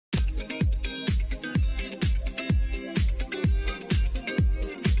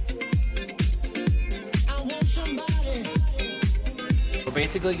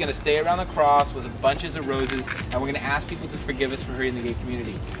basically going to stay around the cross with bunches of roses, and we're going to ask people to forgive us for hurting the gay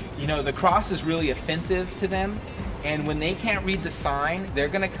community. You know, the cross is really offensive to them, and when they can't read the sign, they're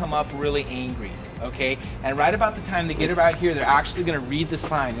going to come up really angry, okay? And right about the time they get about here, they're actually going to read the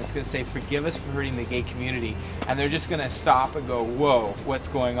sign. It's going to say, forgive us for hurting the gay community. And they're just going to stop and go, whoa, what's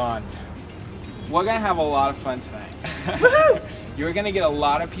going on? We're going to have a lot of fun tonight. You're going to get a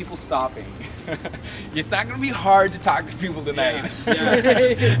lot of people stopping. It's not going to be hard to talk to people tonight. Yeah.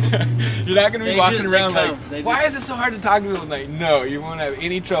 You're not going to be walking around like, why is it so hard to talk to people tonight? No, you won't have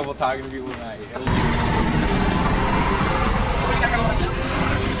any trouble talking to people tonight.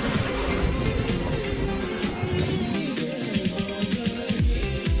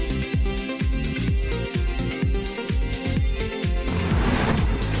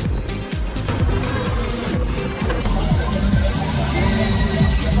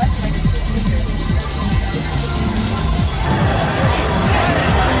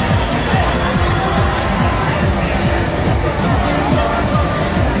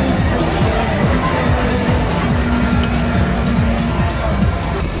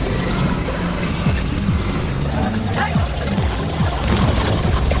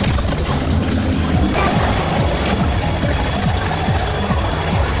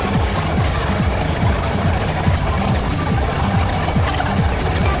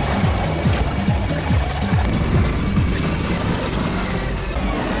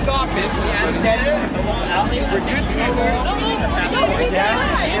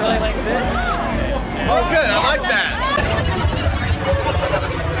 Oh, good. I like that.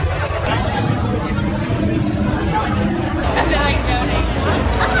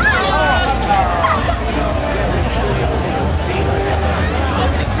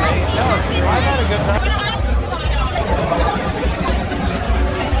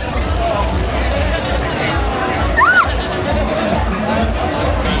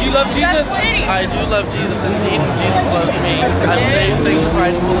 Do you love Jesus? I do love Jesus indeed. Jesus loves me. I'm saved,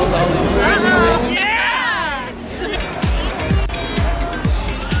 sanctified, and full of the Holy Spirit. Yeah!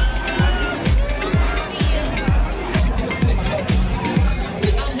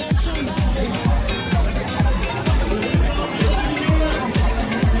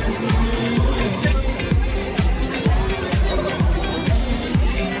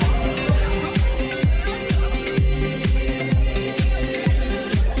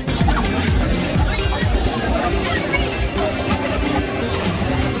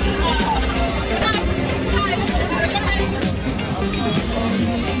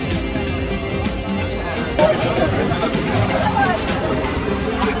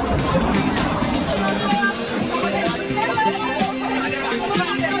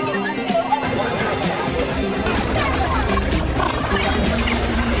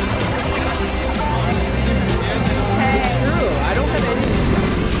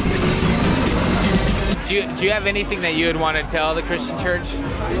 Do you have anything that you would want to tell the Christian church?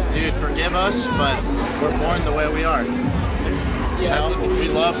 Dude, forgive us, but we're born the way we are. Yeah.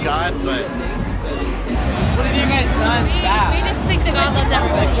 We love God, but... What have you guys done? We just think that God loves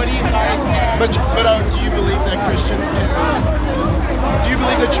everybody. What do you But do you believe that Christians can... Do you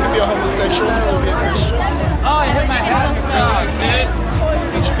believe that you can be a homosexual and still be a Christian? Oh, I hit my head.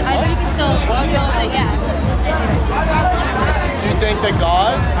 I think you can still feel that, yeah. Do you think that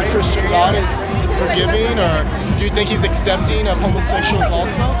God, the Christian God, is forgiving, or do you think he's accepting of homosexuals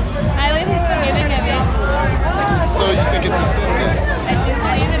also? I believe he's forgiving of it. So you think it's a sin then? I do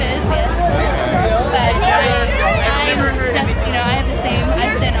believe it is, yes. But I'm just, you know, I have the same, I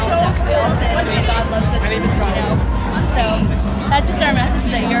sin also. We all sin, and God loves us, you know. So that's just our message,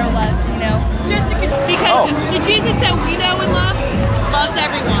 that you're loved, you know. Because the Jesus that we know and love loves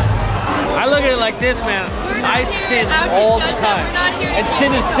everyone. I look at it like this, man. I sin all the time, and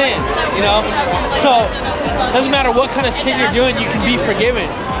sin is sin, you know? So, it doesn't matter what kind of sin you're doing, you can be forgiven,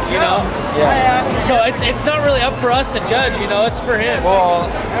 you know? Yeah. So, it's not really up for us to judge, you know? It's for him. Well,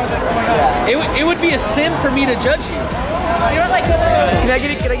 it would be a sin for me to judge you. Can I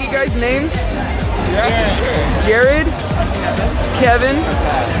get you guys' names? Yeah. Jared, Kevin.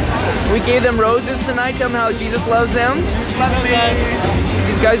 We gave them roses tonight. Tell them how Jesus loves them.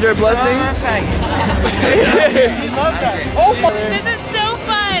 These guys are a blessing. This is so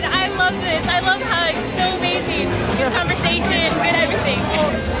fun. I love this. I love how it's so amazing. Good conversation, good everything.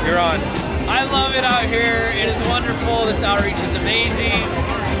 You're on. I love it out here. It is wonderful. This outreach is amazing.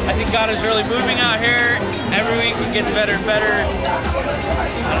 I think God is really moving out here. Every week it gets better and better.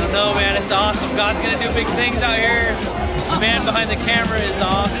 I don't know, man. It's awesome. God's going to do big things out here. The man behind the camera is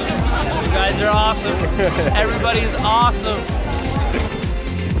awesome. You guys are awesome. Everybody's awesome.